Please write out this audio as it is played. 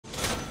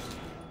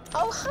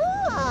Oh,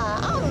 hi,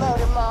 I'm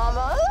Motor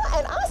Mama,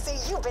 and I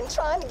see you've been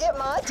trying to get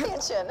my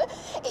attention.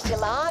 If you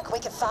like, we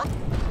can fight.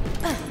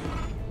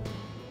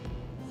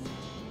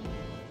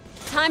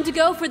 Time to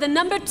go for the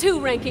number 2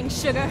 ranking,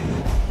 sugar.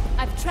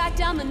 I've tracked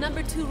down the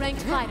number 2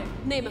 ranked fighter.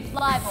 Name him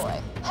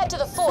Flyboy. Head to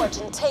the forge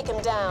and take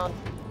him down.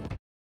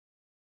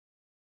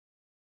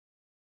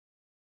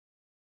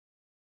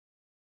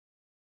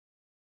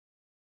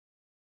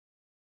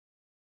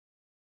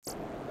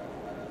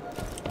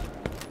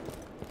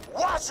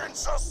 Watching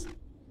sus...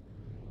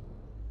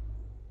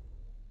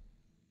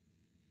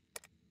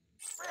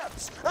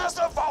 as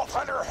the Vault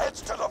Hunter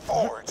heads to the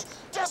forge,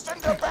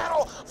 destined to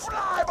battle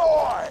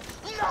Flyboy!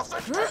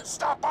 Nothing can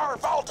stop our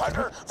Vault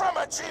Hunter from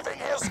achieving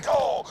his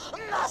goal!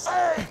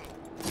 Nothing!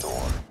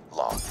 Door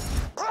locked.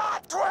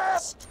 Plot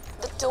twist!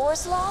 The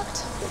door's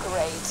locked?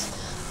 Great.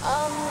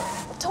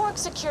 Torgue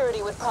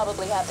security would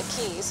probably have the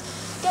keys.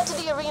 Get to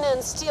the arena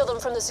and steal them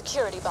from the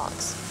security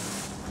box.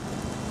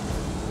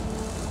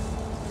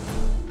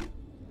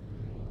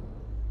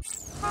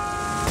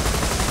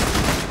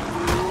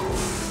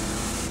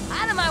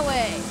 Out of my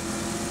way!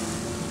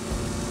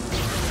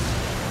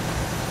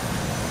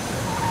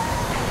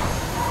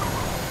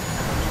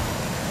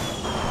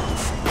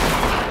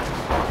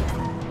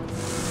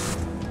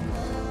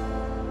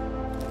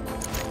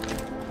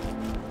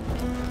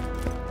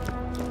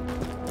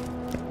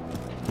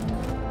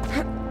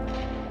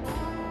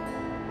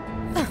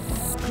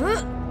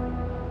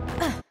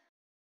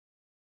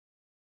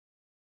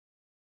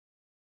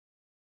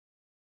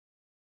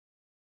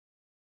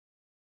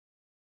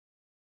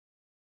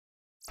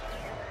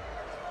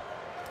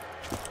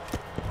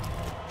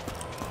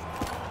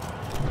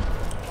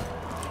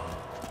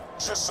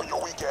 Just so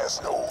your weak ass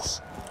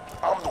knows,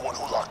 I'm the one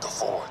who locked the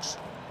forge.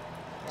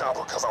 Not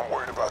because I'm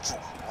worried about you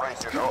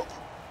ranking up.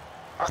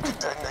 I could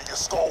detonate your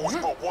skull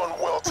with but one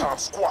well-timed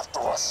squat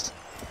thrust.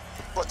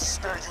 But to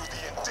spare you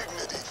the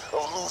indignity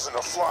of losing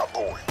a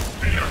Flyboy.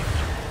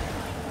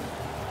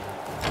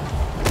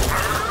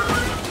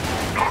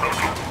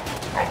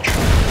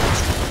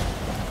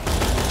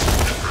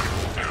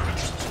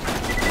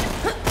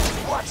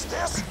 Watch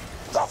this!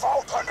 The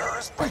Vault Hunter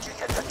is breaking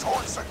into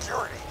Torgue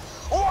security.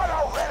 What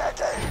a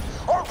renegade!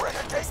 A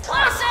renegade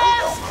cop who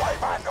don't play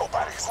by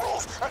nobody's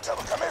rules until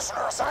the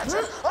commissioner assigns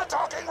him a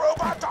talking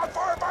robot dog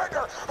for a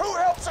burger who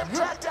helps him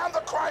track down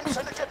the crime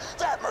syndicate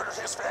that murdered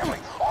his family,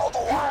 all the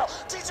while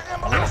teaching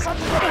him a little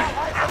something about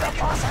life in the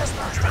process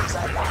Thursdays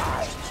at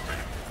night.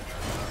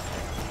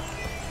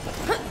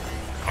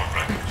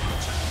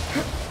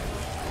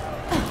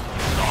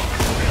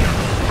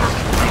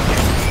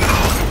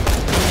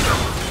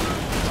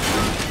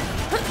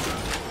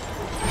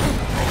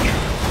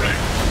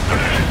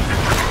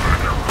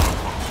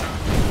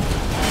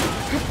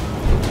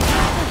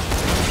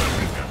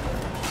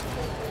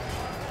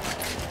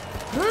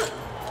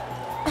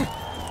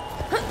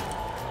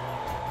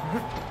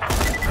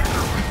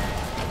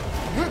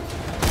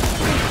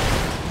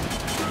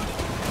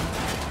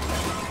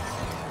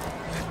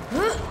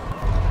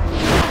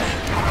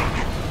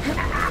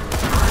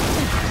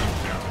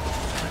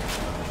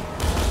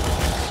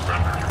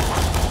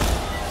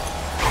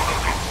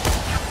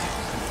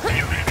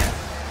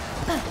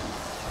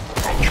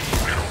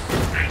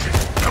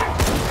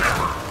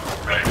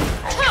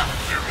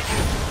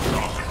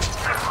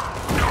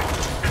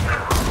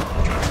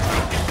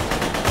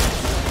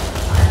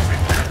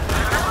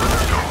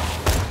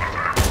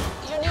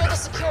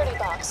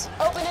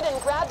 Open it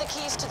and grab the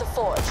keys to the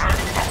forge.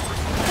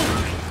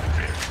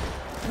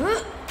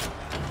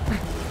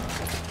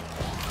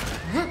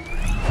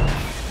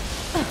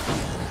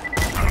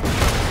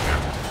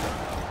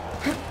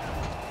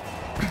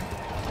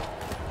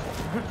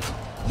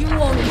 You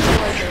won't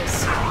enjoy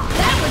this.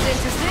 That was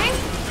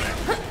interesting!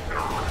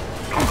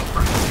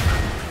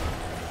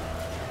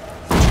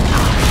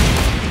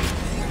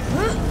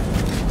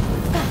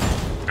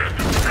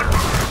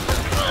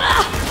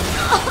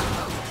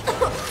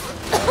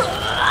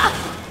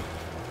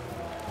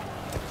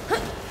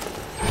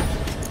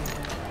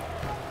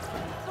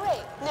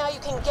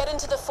 Get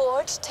into the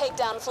forge, take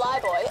down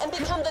Flyboy, and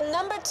become the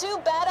number 2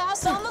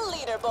 badass on the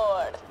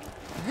leaderboard.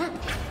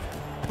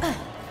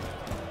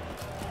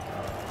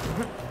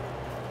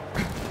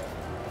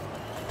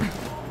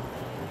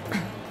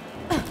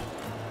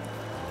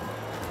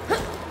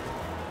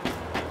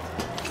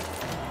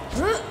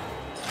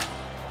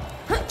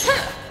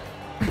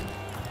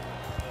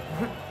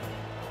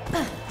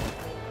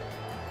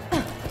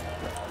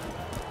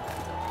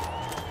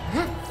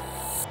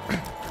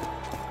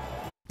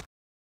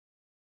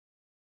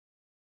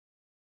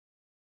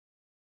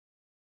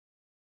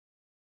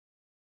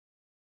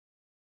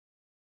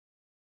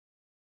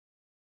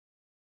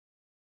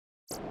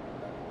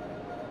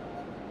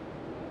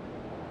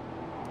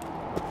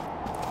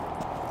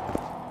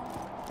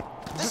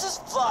 This is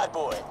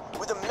Flyboy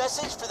with a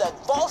message for that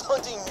vault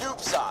hunting noob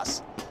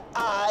sauce.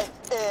 I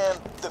am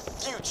the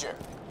future.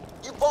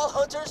 You vault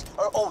hunters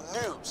are old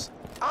noobs.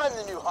 I'm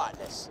the new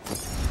hotness.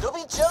 Don't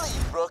be jelly,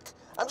 you Rook.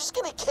 I'm just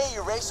gonna K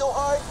your ray so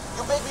hard,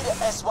 you'll make me the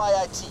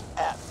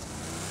SYITF.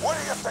 What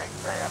are you think,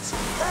 Vance?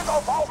 Can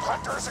the Vault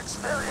Hunter's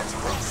experience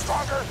prove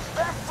stronger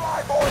than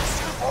Flyboy's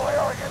youthful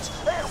arrogance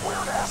and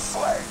weird-ass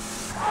slave?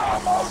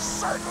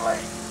 Most certainly!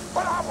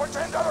 But I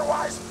pretend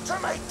otherwise to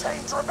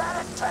maintain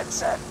dramatic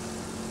tension!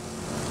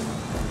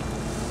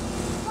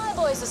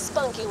 Flyboy's a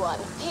spunky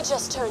one. He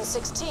just turned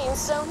 16,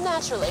 so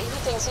naturally he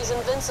thinks he's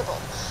invincible.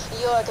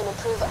 You're gonna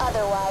prove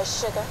otherwise,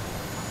 sugar.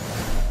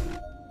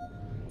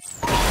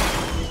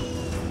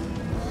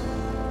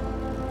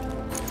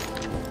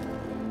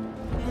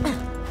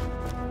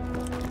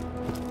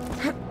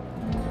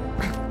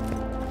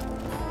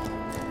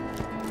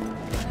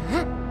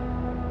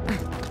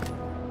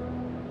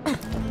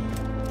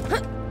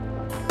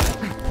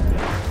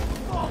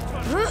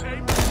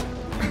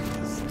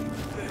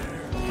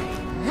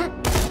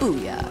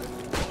 Booyah.